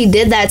public, she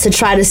did that to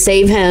try to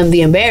save him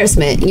the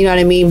embarrassment. You know what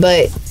I mean?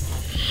 But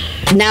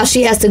now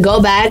she has to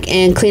go back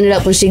and clean it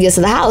up when she gets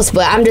to the house.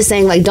 But I'm just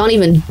saying, like, don't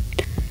even.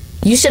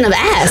 You shouldn't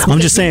have asked. I'm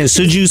just saying,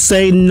 should you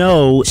say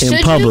no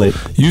in public?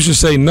 You should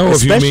say no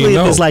if you mean no. Especially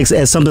if it's like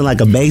at something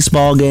like a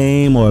baseball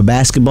game or a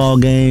basketball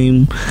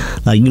game.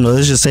 Like, you know,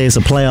 let's just say it's a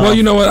playoff. Well,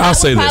 you know what? I'll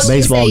say this.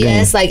 Baseball game.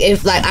 Yes,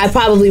 I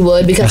probably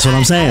would, because that's what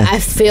I'm saying. I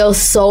feel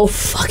so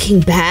fucking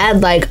bad.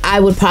 Like, I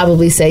would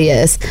probably say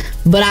yes,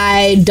 but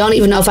I don't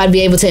even know if I'd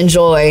be able to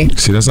enjoy.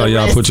 See, that's how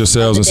y'all put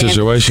yourselves in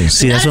situations.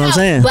 See, that's what I'm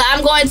saying. But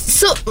I'm going.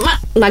 So,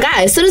 my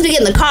guy, as soon as we get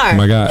in the car,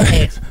 my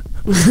guy.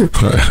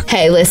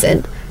 Hey,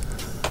 listen.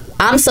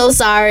 I'm so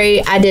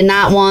sorry. I did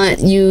not want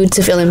you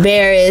to feel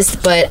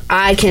embarrassed, but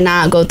I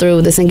cannot go through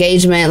with this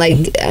engagement.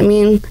 Like, I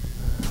mean,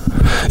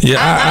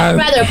 I'd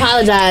rather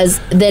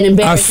apologize than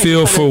embarrass. I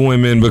feel for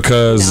women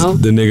because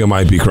the nigga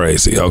might be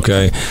crazy,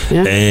 okay?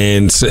 Yeah.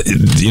 And,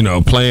 you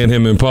know, playing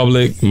him in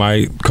public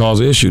might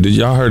cause an issue. Did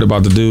y'all heard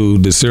about the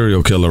dude, the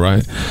serial killer,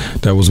 right?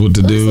 That was with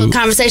the dude.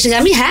 Conversation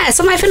got me had.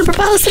 Somebody finna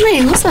propose to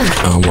me. What's up?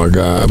 Oh, my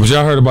God. But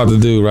y'all heard about the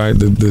dude, right?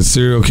 The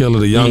serial killer,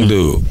 the young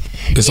dude.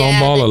 It's on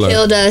Ball Alert.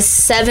 Killed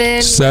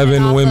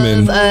seven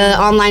women of,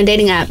 online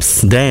dating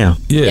apps. Damn.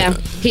 Yeah.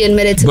 He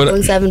admitted to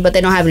killing 7, but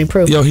they don't have any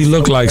proof. Yo, he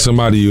looked like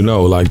somebody you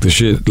know, like the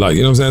shit, like,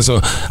 you know what I'm saying? So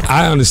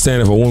I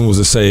understand if a woman was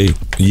to say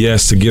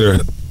yes to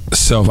get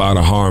herself out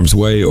of harm's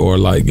way, or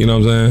like, you know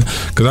what I'm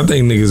saying? Because I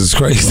think niggas is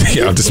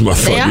crazy out this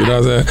motherfucker. You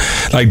know what I'm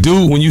saying? Like,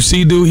 dude, when you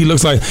see dude, he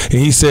looks like, and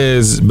he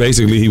says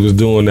basically he was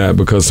doing that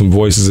because some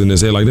voices in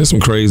his head, like, there's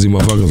some crazy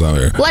motherfuckers out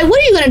here. Like, what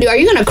are you gonna do? Are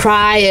you gonna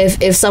cry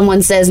if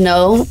someone says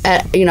no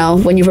at, you know,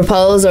 when you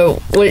propose,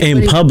 or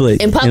in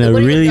public? In public,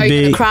 what are you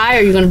gonna cry?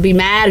 Are you gonna be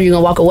mad? Are you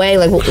gonna walk away?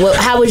 Like,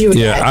 how would you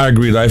react? Yeah, I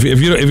agree. Like,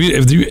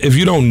 if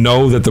you don't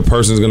know that the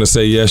person's gonna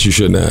say yes, you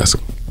shouldn't ask.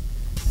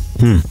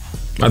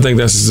 I think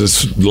that's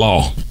just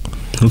law.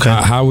 Okay.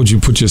 How would you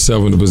put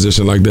yourself in a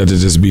position like that to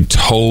just be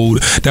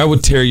told? That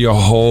would tear your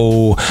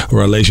whole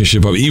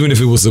relationship up, even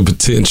if it was a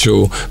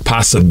potential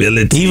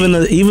possibility.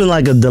 Even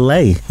like a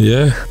delay.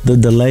 Yeah. The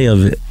delay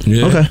of it.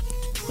 Yeah. Okay.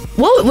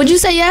 What would you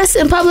say yes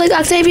in public,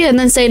 Octavia, and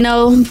then say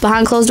no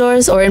behind closed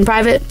doors or in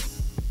private?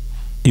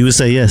 You would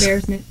say yes.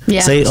 Embarrassment. Yeah.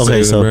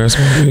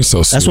 So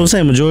that's what I'm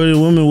saying. Majority of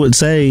women would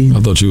say. I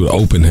thought you were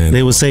open-handed.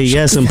 They would say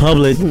yes in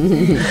public,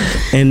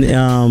 and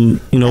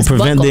that's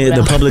prevent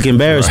the public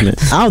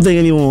embarrassment. Right. I don't think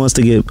anyone wants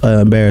to get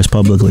embarrassed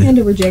publicly.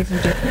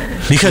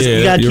 Because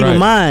you gotta keep in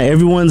mind,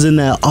 everyone's in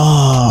that.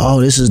 Oh,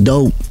 this is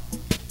dope.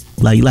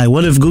 Like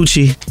what if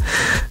Gucci?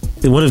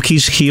 What if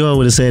Keisha Kior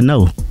would have said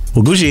no?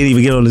 Well, Gucci didn't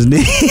even get on his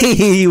knee.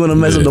 He want to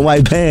mess up the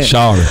white pants.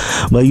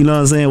 But you know what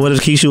I'm saying? What if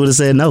Keisha would have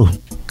said no?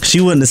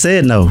 She wouldn't have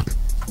said no.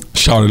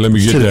 Shawty, let me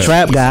get to that. The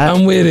trap guy.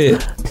 I'm with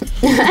it.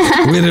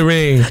 Where the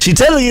ring? She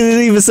technically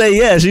didn't even say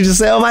yes. She just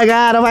said, "Oh my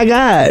God, oh my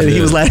God." And he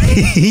was like,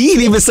 he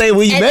didn't even say,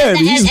 "Will you marry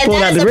me?" He just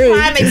pulled out the ring.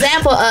 That's a prime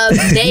example of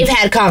they've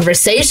had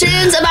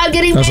conversations about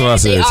getting That's married. what I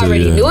said They too,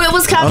 already yeah. knew it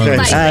was coming. Okay.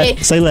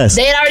 Like Say less.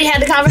 They had already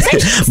had the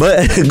conversation.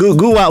 But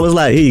Guwat was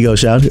like, "Here you go,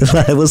 shout."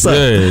 Like, what's up?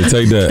 Yeah,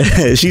 take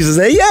that. She just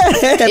said, "Yeah,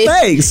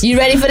 thanks." You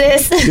ready for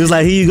this? He was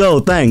like, "Here you go,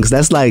 thanks."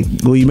 That's like,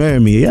 "Will you marry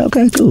me?" Yeah,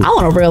 okay, cool. I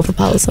want a real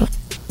proposal.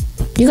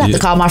 You got to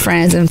call my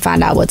friends and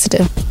find out what to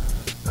do.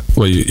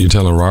 Well, you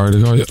telling Rari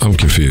to call you? I'm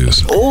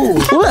confused. Oh,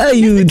 what are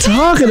you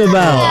talking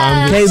about,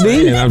 I'm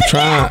KB?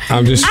 trying.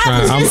 I'm just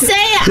trying.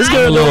 This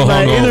girl knows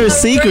my inner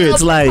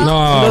secrets. Like,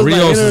 no,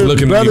 Rios is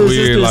looking at me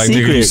weird. Like,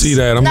 nigga, you see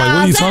that? I'm like, what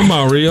are you talking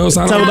about, Rios?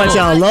 I Talking about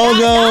y'all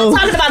logo.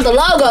 I'm talking about the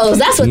logos.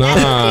 That's what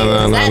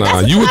Nah.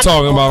 You were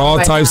talking about all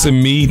types of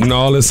meat and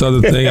all this other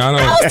thing. I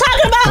was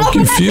talking about. I'm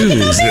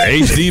confused.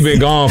 HD been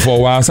gone for a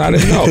while, so I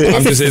didn't know.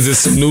 I'm just, is this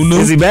some new?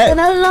 Is he back? Been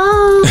a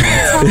long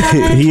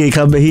time. He ain't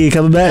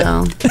coming back.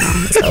 No.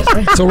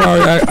 So,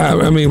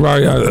 Rari,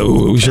 Rari,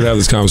 we should have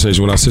this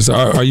conversation with our sister.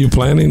 Are you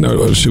planning,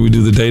 or should we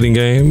do the dating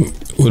game?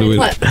 What do we?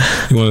 What?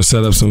 You want to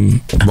set up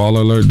some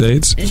baller alert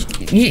dates?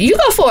 You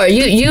go for it.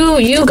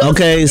 You go.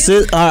 Okay,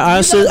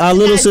 our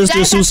little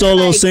sister Sue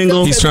Solo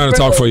single. He's trying to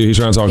talk for you. He's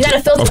trying to talk to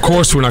you. Of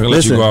course, we're not going to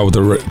let you go out with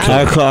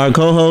the. Our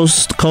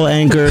co-host,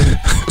 co-anchor,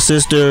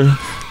 sister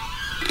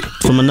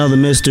from another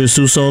Mr.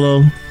 Sue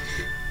Solo.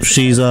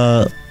 She's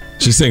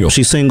single.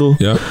 She's single.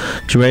 Yeah.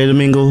 She ready to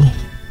mingle.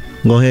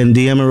 Go ahead and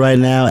DM her right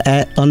now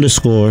at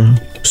 _Sue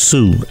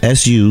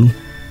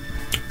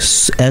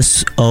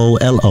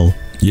SUSOLO.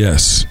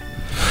 Yes.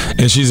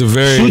 And she's a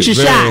very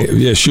shot.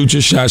 Yeah, shoot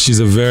your shot. She's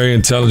a very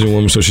intelligent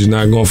woman, so she's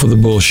not going for the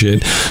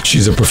bullshit.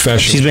 She's a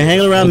professional. She's been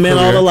hanging around men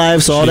all her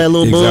life, so all that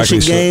little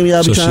bullshit game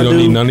y'all be trying to do. So she don't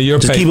need none of your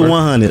just paper. Keep it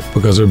 100.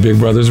 Because her big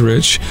brother's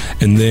rich.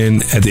 And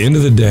then at the end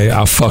of the day,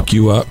 I'll fuck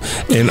you up.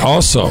 And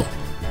also,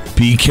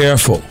 be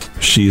careful.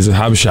 She's a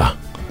habsha.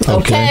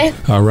 Okay.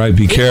 All right,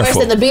 be careful.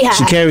 Worse than the beehive.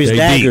 She carries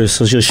daggers,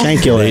 so she'll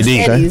shank your ass.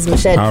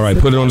 Okay? All right,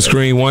 put it on the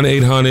screen.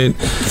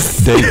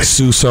 1-800-DATE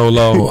Sue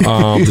Solo.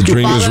 The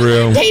dream is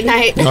real. Date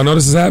night. Oh no,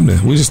 this is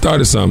happening. We just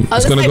started something.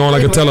 It's gonna go on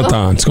like a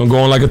telethon. It's gonna go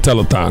on like a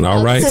telethon.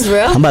 All right. This is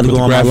real. I'm about to go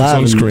on my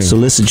live and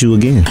solicit you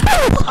again.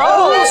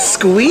 Oh,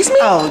 squeeze me?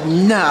 Oh,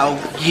 no,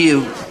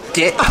 you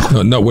dick.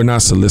 No, we're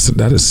not soliciting.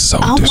 That is so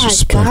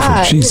disrespectful.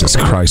 God. Jesus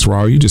Christ,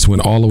 Rari, you just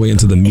went all the way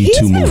into the Me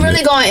Too movement. He's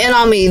really going in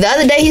on me. The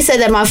other day he said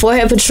that my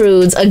forehead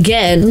protrudes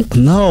again.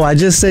 No, I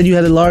just said you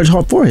had a large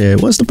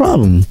forehead. What's the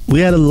problem?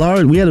 We had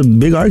a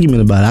big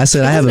argument about it. I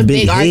said I have a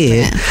big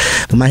head,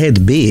 but my head's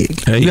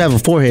big. You have a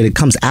forehead, it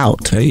comes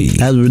out.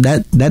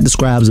 That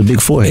describes a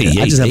big forehead.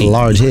 I just have a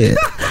large head.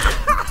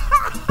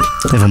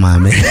 Never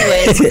mind, man.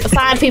 Anyways,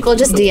 5 people,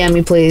 just DM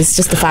me, please.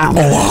 Just to find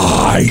one.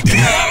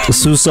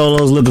 Sue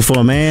Solo's looking for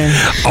a man.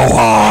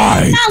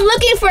 I'm not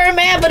looking for a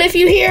man, but if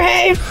you hear,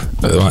 hey.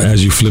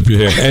 As you flip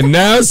your hair. And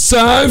now it's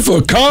time for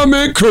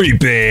Comment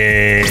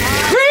Creeping.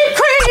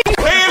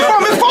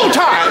 From his full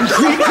time.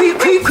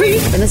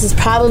 Creep. And this is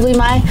probably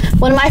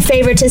one of my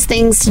favoritist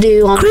things to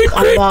do on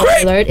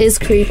Baller Alert is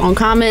creep on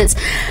comments.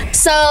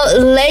 So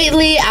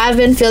lately I've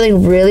been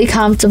feeling really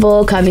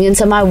comfortable coming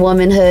into my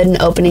womanhood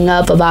and opening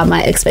up about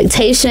my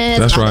expectations.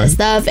 That's right. That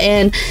stuff.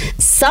 And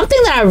something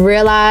that I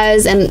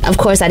realized, and of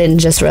course I didn't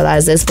just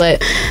realize this,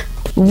 but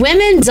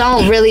women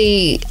don't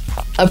really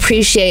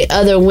appreciate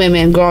other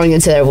women growing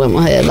into their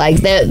womanhood. Like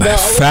they'll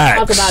always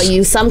talk about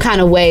you some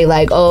kind of way,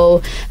 like,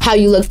 oh, how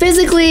you look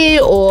physically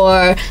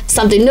or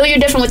something new, you're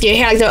different with your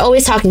hair. Like they're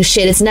always talking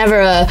shit. It's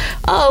never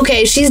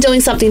okay, she's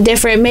doing something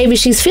different, maybe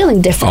she's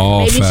feeling different,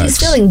 maybe she's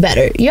feeling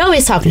better. You're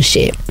always talking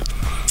shit.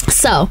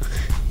 So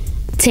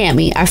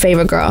Tammy, our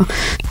favorite girl,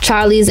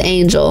 Charlie's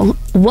Angel,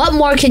 what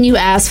more can you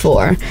ask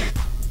for?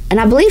 And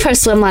I believe her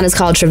swim line is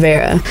called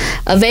Trevera.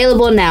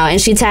 Available now.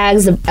 And she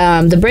tags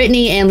the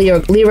Brittany and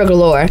Lyra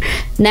Galore.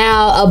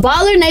 Now, a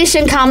Baller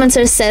Nation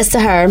commenter says to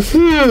her,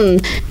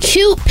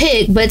 cute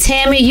pic, but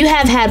Tammy, you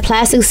have had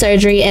plastic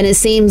surgery and it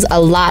seems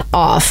a lot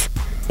off.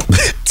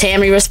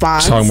 Tammy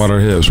responds. Talking about her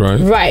hips, right?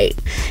 Right.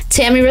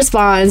 Tammy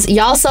responds,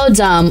 y'all so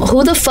dumb.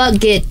 Who the fuck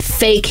get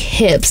fake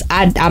hips?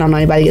 I don't know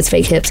anybody gets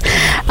fake hips.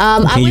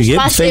 I wish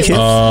my shit was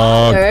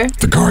smaller.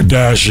 The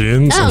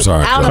Kardashians. I'm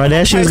sorry.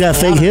 Kardashians got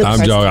fake hips?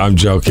 I'm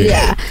joking.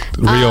 Yeah.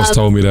 Rios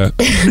told me that.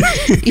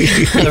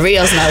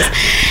 Rios knows.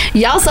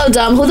 Y'all so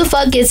dumb. Who the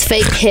fuck gets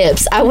fake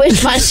hips? I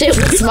wish my shit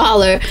was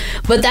smaller,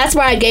 but that's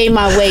where I gained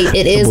my weight.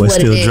 It is what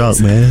it is. Still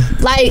drunk, man.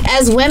 Like,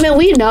 as women,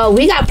 we know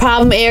we got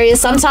problem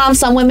areas. Sometimes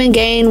some women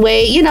gain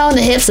weight, you know, in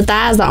the hips, the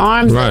thighs, the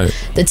arms,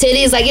 the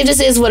titties. Like, it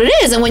just is what it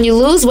is. And when you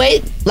lose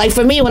weight, like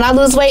for me, when I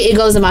lose weight, it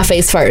goes in my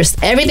face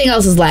first. Everything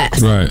else is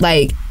last. Right.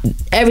 Like,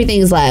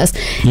 everything is last.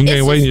 You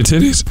gain weight in your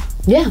titties?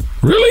 Yeah.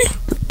 Really?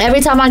 Every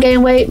time I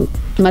gain weight,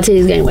 My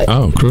titties gain weight.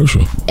 Oh,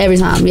 crucial. Every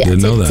time, yeah.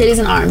 Didn't know that. Titties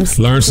and arms.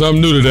 Learned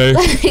something new today.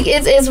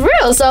 It's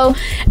real. So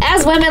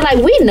as women, like,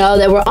 we know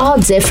that we're all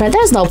different.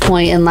 There's no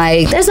point in,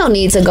 like, there's no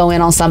need to go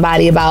in on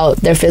somebody about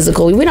their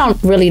physical. We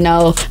don't really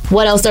know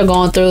what else they're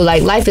going through.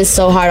 Like, life is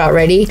so hard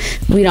already.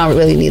 We don't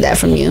really need that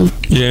from you.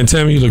 Yeah, and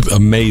Tammy, you look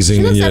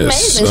amazing in your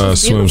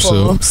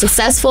swimsuit.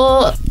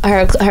 Successful.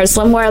 Her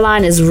swimwear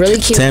line is really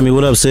cute. Tammy,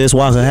 what up, sis?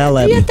 Walker,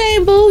 holla at Do me. your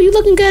thing, boo. You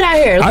looking good out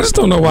here. I just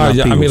don't know why.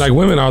 I mean, like,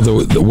 women are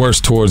the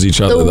worst towards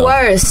each other. The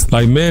worst.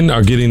 Like, men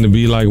are getting to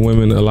be like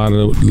women in a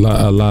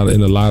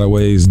lot of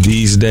ways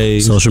these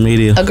days. Social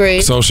media.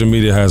 Agreed. Social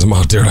media has them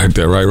out there like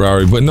that, right,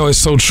 Rory? But no, it's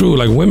so true.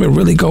 Like, women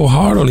really go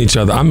hard on each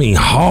other. I mean,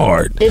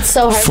 hard. It's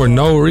so hard for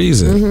no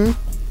reason. Mm-hmm.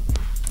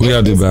 We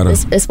gotta do better.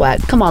 It's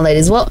whack. Come on,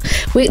 ladies. Well,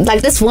 we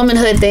like this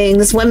womanhood thing.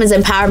 This women's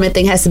empowerment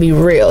thing has to be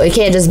real. It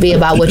can't just be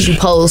about what you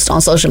post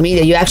on social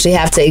media. You actually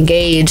have to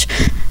engage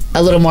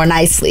a little more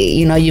nicely.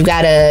 You know, you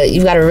gotta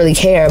really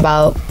care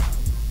about.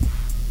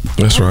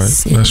 That's right.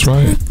 That's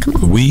right.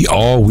 We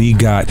all we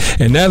got,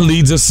 and that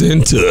leads us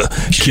into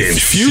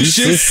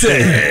Confucius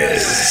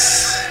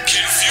Says.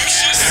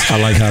 I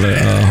like how the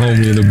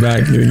homie in the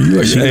back.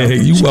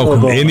 You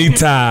welcome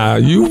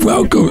anytime. You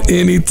welcome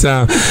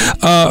anytime.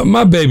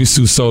 My baby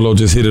Sue Solo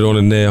just hit it on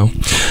the nail.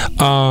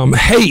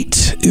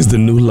 Hate is the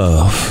new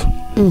love.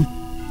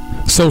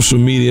 Social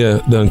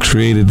media done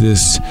created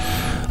this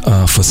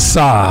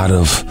facade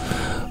of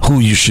who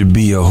you should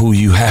be or who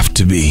you have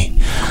to be.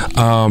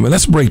 And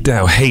let's break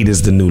down hate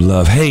is the new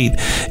love. Hate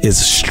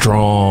is a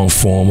strong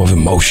form of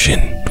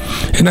emotion.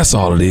 And that's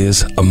all it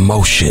is,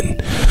 emotion.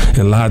 And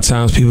a lot of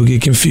times people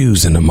get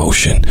confused in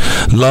emotion.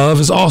 Love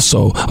is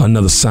also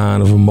another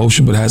sign of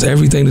emotion, but has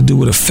everything to do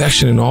with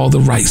affection and all the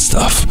right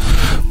stuff.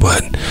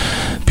 But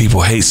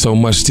people hate so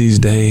much these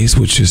days,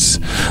 which is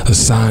a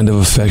sign of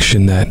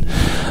affection, that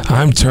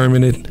I'm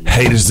terming it,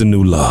 hate is the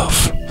new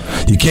love.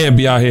 You can't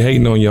be out here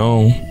hating on your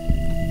own.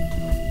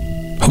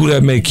 Who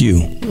that make you?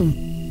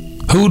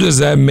 Who does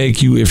that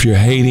make you if you're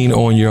hating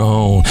on your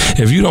own?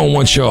 If you don't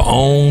want your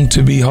own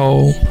to be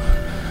whole,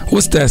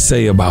 what's that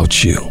say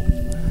about you?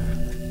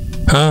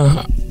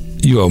 Huh?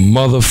 You a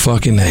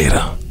motherfucking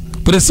hater.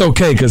 But it's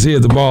okay, because here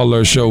at the Ball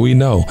Alert Show, we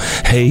know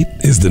hate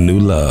is the new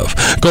love.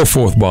 Go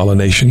forth, Baller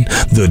Nation.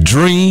 The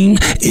dream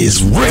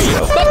is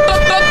real.